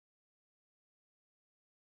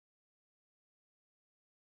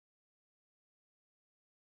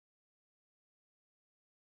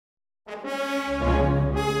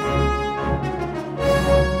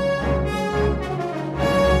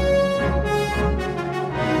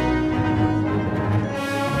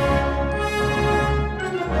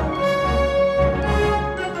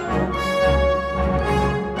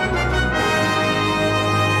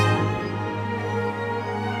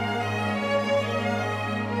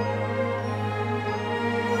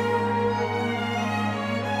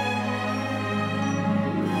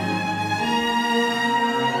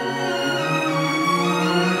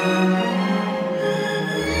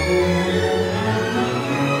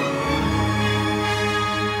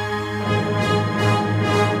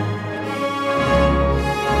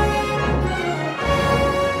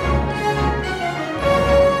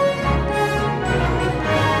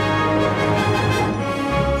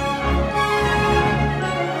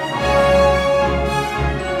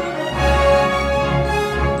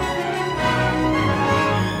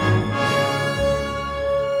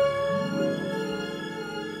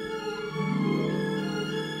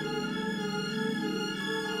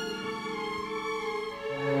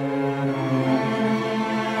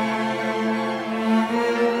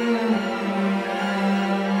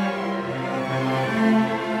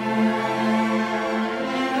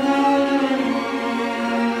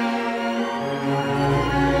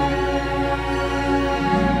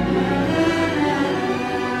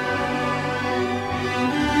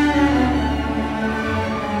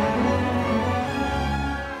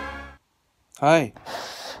Hi,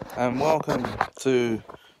 and welcome to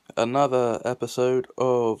another episode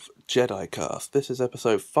of Jedicast. This is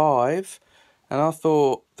episode 5, and I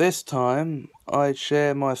thought this time I'd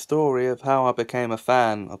share my story of how I became a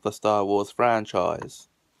fan of the Star Wars franchise.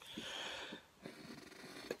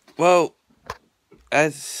 Well,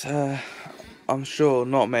 as I'm sure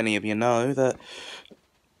not many of you know, that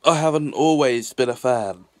I haven't always been a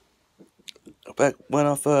fan. Back when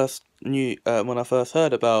I first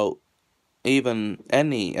heard about even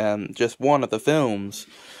just one of the films,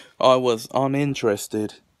 I was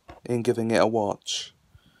uninterested in giving it a watch.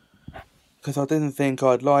 Because I didn't think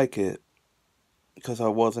I'd like it. Because I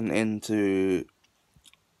wasn't into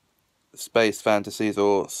space fantasies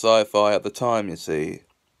or sci-fi at the time, you see.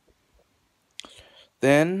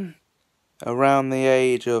 Then, around the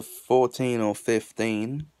age of 14 or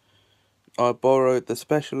 15, I borrowed the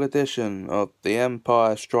special edition of The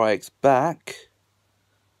Empire Strikes Back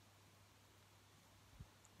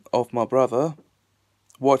of my brother,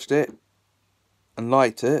 watched it, and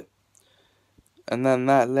liked it, and then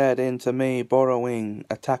that led into me borrowing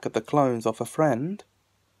Attack of the Clones off a friend,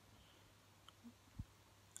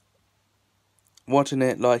 watching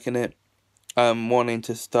it, liking it, and wanting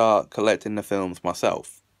to start collecting the films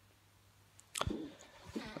myself.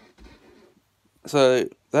 So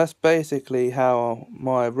that's basically how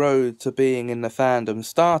my road to being in the fandom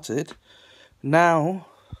started. Now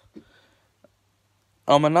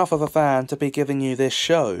I'm enough of a fan to be giving you this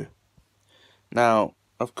show. Now,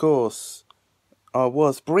 of course, I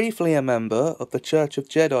was briefly a member of the Church of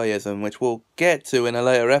Jediism, which we'll get to in a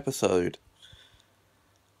later episode.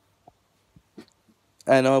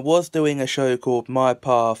 And I was doing a show called My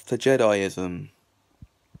Path to Jediism.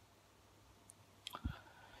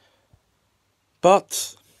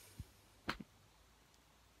 But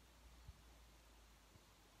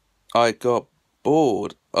I got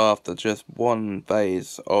bored after just one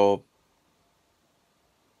phase of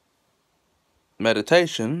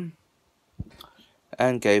meditation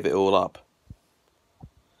and gave it all up.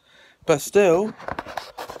 But still,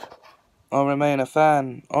 I remain a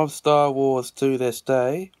fan of Star Wars to this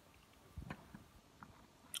day,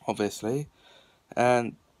 obviously,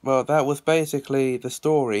 and well, that was basically the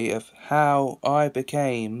story of how I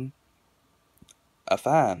became a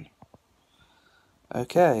fan.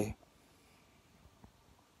 Okay.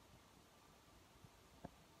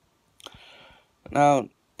 Now,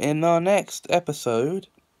 in our next episode,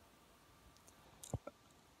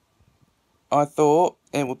 I thought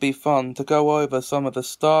it would be fun to go over some of the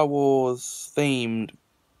Star Wars themed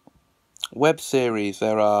web series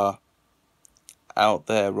there are out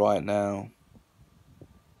there right now.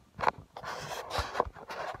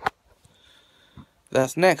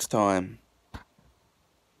 That's next time.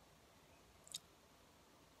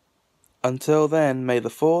 Until then, may the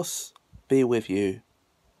Force be with you.